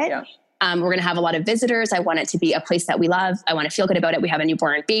enjoy it. Yeah. We're going to have a lot of visitors. I want it to be a place that we love. I want to feel good about it. We have a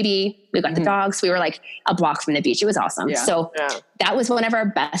newborn baby. We've got the dogs. We were like a block from the beach. It was awesome. Yeah. So that was one of our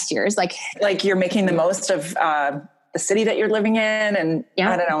best years. Like you're making the most of, the city that you're living in, and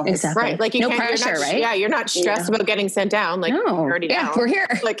I don't know. Exactly. Right. Like, no pressure, right? Yeah. You're not stressed about getting sent down. Like, you're already down. We're here.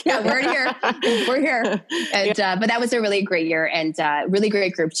 Like, we're already here. We're here. And, but that was a really great year, and really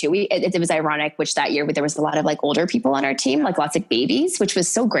great group too. It was ironic, which that year there was a lot of like older people on our team, like lots of babies, which was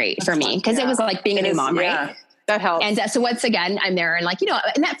so great for me. Cause it was like being a new mom, right? That helps. And so once again, I'm there, and like, you know,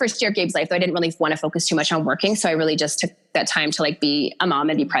 in that first year of Gabe's life, though, I didn't really want to focus too much on working. So I really just took that time to like be a mom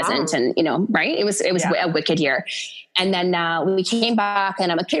and be present and, you know, right. It was a wicked year. And then we came back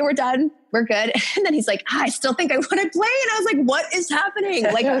and I'm like, okay, we're done. We're good. And then he's like, I still think I want to play. And I was like, what is happening?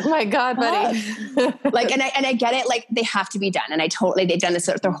 Like, oh my God, buddy. Like, and I get it. Like they have to be done. And they've done this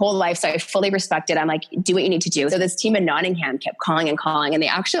their whole life. So I fully respect it. I'm like, do what you need to do. So this team in Nottingham kept calling and calling, and they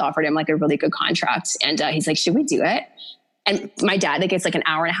actually offered him like a really good contract. And he's like, should we do it? And my dad, like it's like an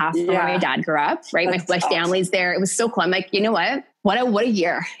hour and a half from where my dad grew up, right? My family's there. It was so cool. I'm like, you know what? What a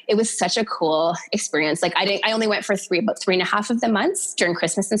year. It was such a cool experience. Like I only went for about 3.5 of the months during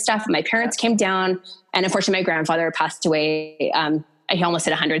Christmas and stuff. My parents came down, and unfortunately my grandfather passed away. He almost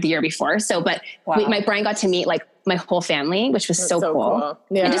hit 100 the year before. So, but Brian got to meet like my whole family, which was so cool.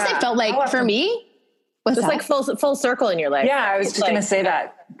 Yeah. And just I felt like for me, it's like full circle in your life. Yeah, I was just going to say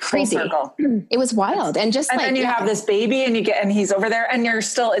that. Crazy. It was wild. And then you have this baby and he's over there, and you're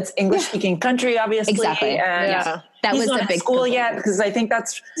still, it's English speaking country, obviously. Exactly. And that he's was not the big school yet, because I think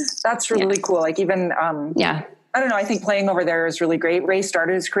that's really cool. Like even, I don't know. I think playing over there is really great. Ray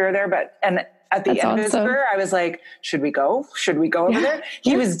started his career there, and at the end of his career, I was like, should we go over there?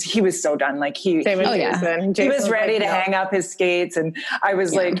 He was so done. Like he was ready to hang up his skates, and I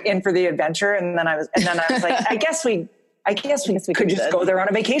was like in for the adventure. And then I was like, I guess we could just go there on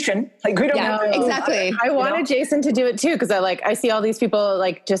a vacation. Like we don't know. Exactly. I wanted Jason to do it too, because I see all these people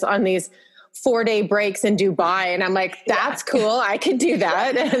like just on these 4-day breaks in Dubai, and I'm like, that's cool. I could do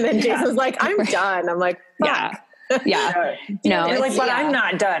that. And then Jason's like, I'm done. I'm like, fuck. Yeah. No, you're like, but I'm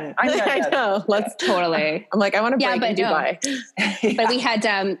not done. I know. Let's totally. I'm like, I want to break in Dubai. But we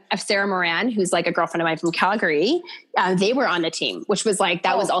had Sarah Moran, who's like a girlfriend of mine from Calgary. They were on the team, which was like,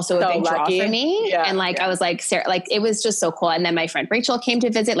 that was also a big draw for me. Yeah. And like, I was like, Sarah, like, it was just so cool. And then my friend Rachel came to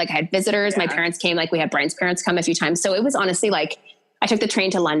visit. Like I had visitors. My parents came, like we had Brian's parents come a few times. So it was honestly like, I took the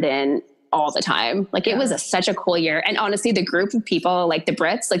train to London all the time. Like it was such a cool year. And honestly, the group of people, like the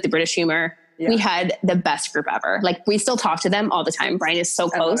Brits, like the British humor, we had the best group ever. Like we still talk to them all the time. Brian is so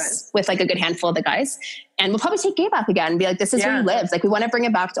close with like a good handful of the guys, and we'll probably take Gabe back again and be like, this is where he lives. Like we want to bring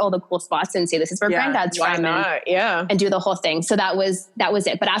it back to all the cool spots and say, this is where Granddad's from. And do the whole thing. So that was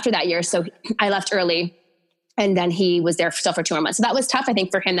it. But after that year, so I left early, and then he was there still for 2 more months. So that was tough. I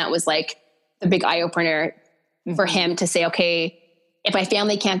think for him, that was like the big eye opener for him to say, okay, if my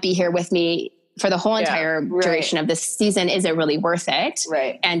family can't be here with me for the whole entire duration of this season, is it really worth it?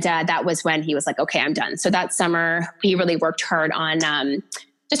 Right. And that was when he was like, okay, I'm done. So that summer he really worked hard on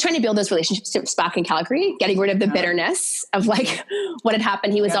just trying to build those relationships back in Calgary, getting rid of the bitterness of like what had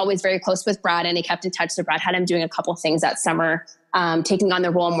happened. He was always very close with Brad, and he kept in touch. So Brad had him doing a couple things that summer, taking on the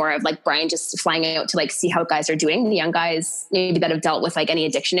role more of like Brian just flying out to like see how guys are doing, the young guys maybe that have dealt with like any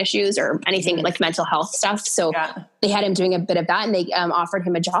addiction issues or anything like mental health stuff. So they had him doing a bit of that, and they offered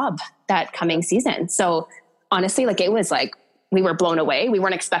him a job that coming season. So honestly, like it was like, we were blown away. We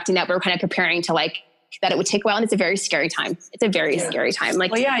weren't expecting that. We were kind of preparing to like, that it would take a while. And it's a very scary time. It's a very scary time.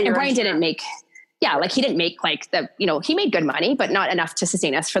 Like, and Brian didn't make, like he didn't make like he made good money, but not enough to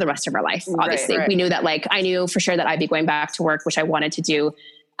sustain us for the rest of our life. Obviously we knew that, like, I knew for sure that I'd be going back to work, which I wanted to do.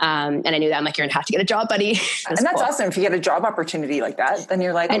 And I knew that I'm like, you're gonna have to get a job, buddy. And that's awesome. If you get a job opportunity like that, then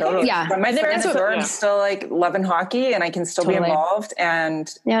you're like, my friends are still like loving hockey, and I can still be involved.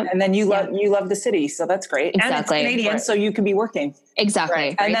 And then you love the city. So that's great. Exactly. And it's Canadian, so you can be working. Exactly.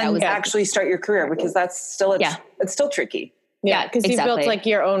 Right. And then actually start your career, because that's still, it's still tricky. Yeah. Cause you've built like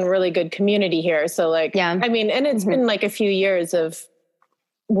your own really good community here. So like, I mean, and it's been like a few years of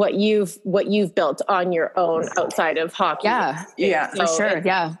what you've built on your own outside of hockey. For sure.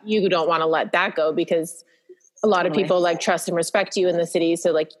 Yeah. You don't want to let that go, because a lot of people like trust and respect you in the city.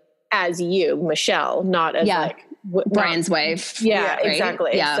 So like, as you, Michelle, not as like Brian's wife. Yeah, right?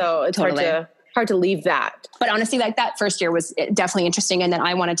 Exactly. Yeah, so it's hard to leave that. But honestly, like that first year was definitely interesting. And then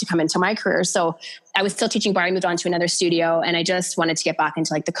I wanted to come into my career. So I was still teaching bar. I moved on to another studio, and I just wanted to get back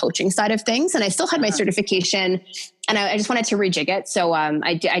into like the coaching side of things. And I still had my certification, and I just wanted to rejig it. So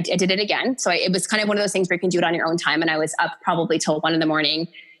I did it again. So it was kind of one of those things where you can do it on your own time. And I was up probably till 1 a.m.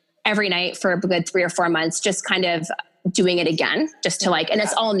 every night for a good 3 or 4 months, just kind of doing it again, just to like, and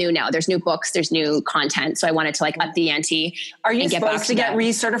it's all new now. There's new books, there's new content. So I wanted to like up the ante. Are you supposed to get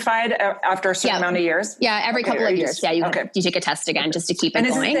recertified after a certain amount of years? Yeah, every couple of years. You take a test again just to keep it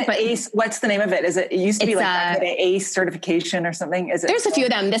going. But ACE, what's the name of it? It used to be like ACE certification or something. There's a few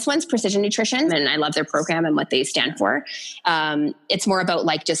of them. This one's Precision Nutrition, and I love their program and what they stand for. It's more about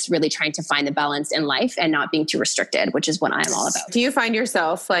like just really trying to find the balance in life and not being too restricted, which is what I'm all about. Do you find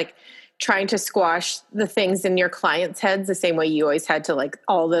yourself like trying to squash the things in your clients' heads the same way you always had to, like,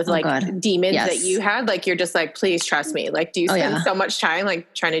 all those demons that you had. Like, you're just like, please trust me. Like, do you spend so much time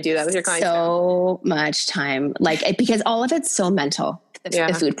like trying to do that with your clients? So much time, like, because all of it's so mental,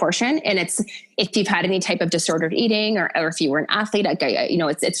 the food portion. And it's, if you've had any type of disordered eating or if you were an athlete,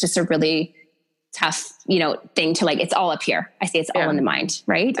 it's just a really tough, thing to, like, it's all up here. I say it's all in the mind,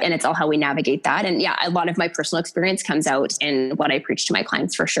 right? And it's all how we navigate that. And a lot of my personal experience comes out in what I preach to my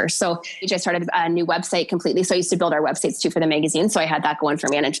clients for sure. So I just started a new website completely. So I used to build our websites too for the magazine. So I had that going for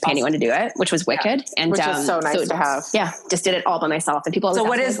me and I didn't pay anyone to do it, which was wicked. And which is so nice to have. Yeah. Just did it all by myself. And people. So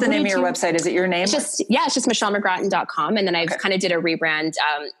what is the name of your website? Is it your name? It's just MichelleMcGrattan.com. And then I've kind of did a rebrand.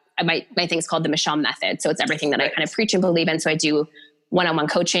 My thing's called the Michelle Method. So it's everything that I kind of preach and believe in. So I do one-on-one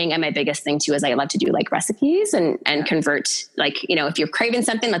coaching. And my biggest thing too is I love to do like recipes and convert, like, if you're craving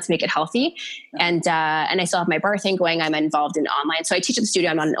something, let's make it healthy. And I still have my bar thing going. I'm involved in online. So I teach at the studio.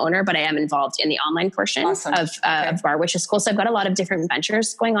 I'm not an owner, but I am involved in the online portion of bar, which is cool. So I've got a lot of different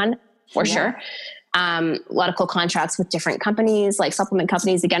ventures going on for sure. A lot of cool contracts with different companies, like supplement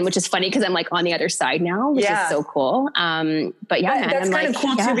companies again, which is funny because I'm like on the other side now, which is so cool. But that's kind of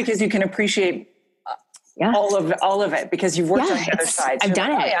cool too, because you can appreciate all of it because you've worked on the other side. I've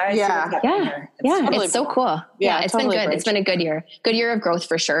done it. It's so cool. It's been good. It's been a good year of growth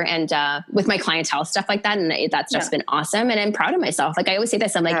for sure. And with my clientele, stuff like that. And that stuff's been awesome. And I'm proud of myself. Like I always say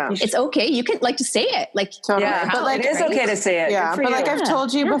this, I'm like, it's okay. You can like to say it. Like, totally. But like, it is okay to say it. Yeah. But like I've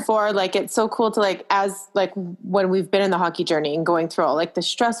told you before, like, it's so cool to like, as like when we've been in the hockey journey and going through all like the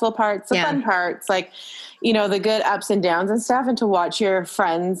stressful parts, the fun parts, like, the good ups and downs and stuff, and to watch your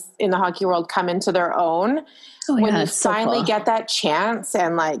friends in the hockey world come into their own when you finally get that chance.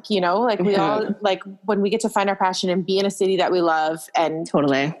 And like, we all, like when we get to find our passion and be in a city that we love and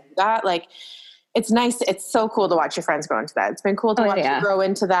that, like, it's nice. It's so cool to watch your friends grow into that. It's been cool to watch you grow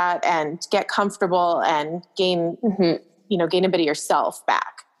into that and get comfortable and gain, gain a bit of yourself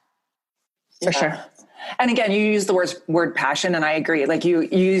back. For sure. And again, you use the word passion, and I agree. Like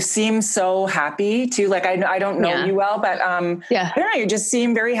you seem so happy too. Like I don't know you well, but I don't know, you just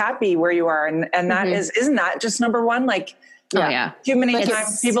seem very happy where you are, and that isn't that just number one? Like, too many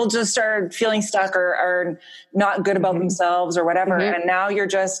times people just are feeling stuck or are not good about themselves or whatever, and now you're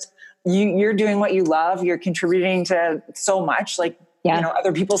just you're doing what you love. You're contributing to so much, like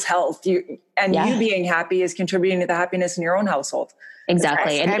other people's health. You being happy is contributing to the happiness in your own household.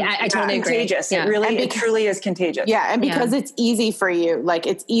 Exactly. And I totally agree. Contagious. Yeah. It truly is contagious. Yeah. And because it's easy for you, like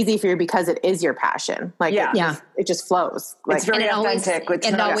it's easy for you because it is your passion. Like it just flows. Like, it's very authentic.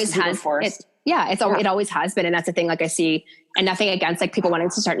 It always has. It always has been. And that's the thing. Like I see, and nothing against like people wanting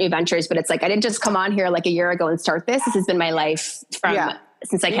to start new ventures, but it's like, I didn't just come on here like a year ago and start this. This has been my life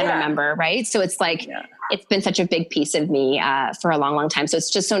since I can remember. Right. So it's like, it's been such a big piece of me for a long, long time. So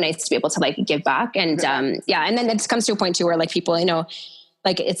it's just so nice to be able to like give back. And and then it comes to a point too where like people,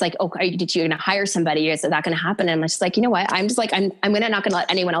 like, it's like, oh, you're going to hire somebody? Is that going to happen? And I'm just like, you know what? I'm just like, I'm not going to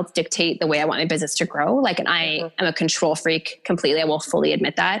let anyone else dictate the way I want my business to grow. Like, and I am a control freak completely. I will fully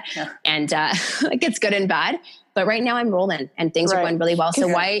admit that. Yeah. And like it's good and bad, but right now I'm rolling and things are going really well. So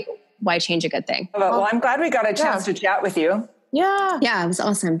why change a good thing? Well, I'm glad we got a chance to chat with you. Yeah. Yeah. It was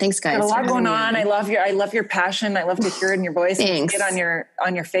awesome. Thanks guys. Got a lot going on. I love your passion. I love to hear it in your voice. Thanks. And see it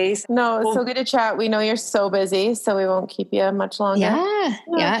on your face. No, it's so good to chat. We know you're so busy, so we won't keep you much longer.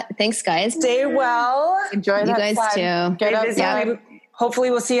 Yeah. Thanks guys. Stay well. Enjoy you that guys slide. too. Get out.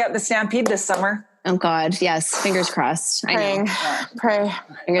 Hopefully we'll see you at the Stampede this summer. Oh God. Yes. Fingers crossed. Praying. Pray.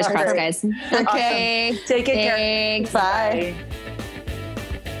 Fingers crossed guys. Okay. Awesome. Take it. Thanks. Bye.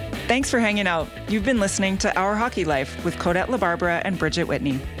 Thanks for hanging out. You've been listening to Our Hockey Life with Codette LaBarbera and Bridget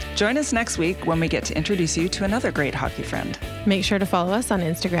Whitney. Join us next week when we get to introduce you to another great hockey friend. Make sure to follow us on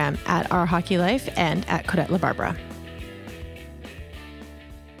Instagram at Our Hockey Life and at Codette LaBarbera.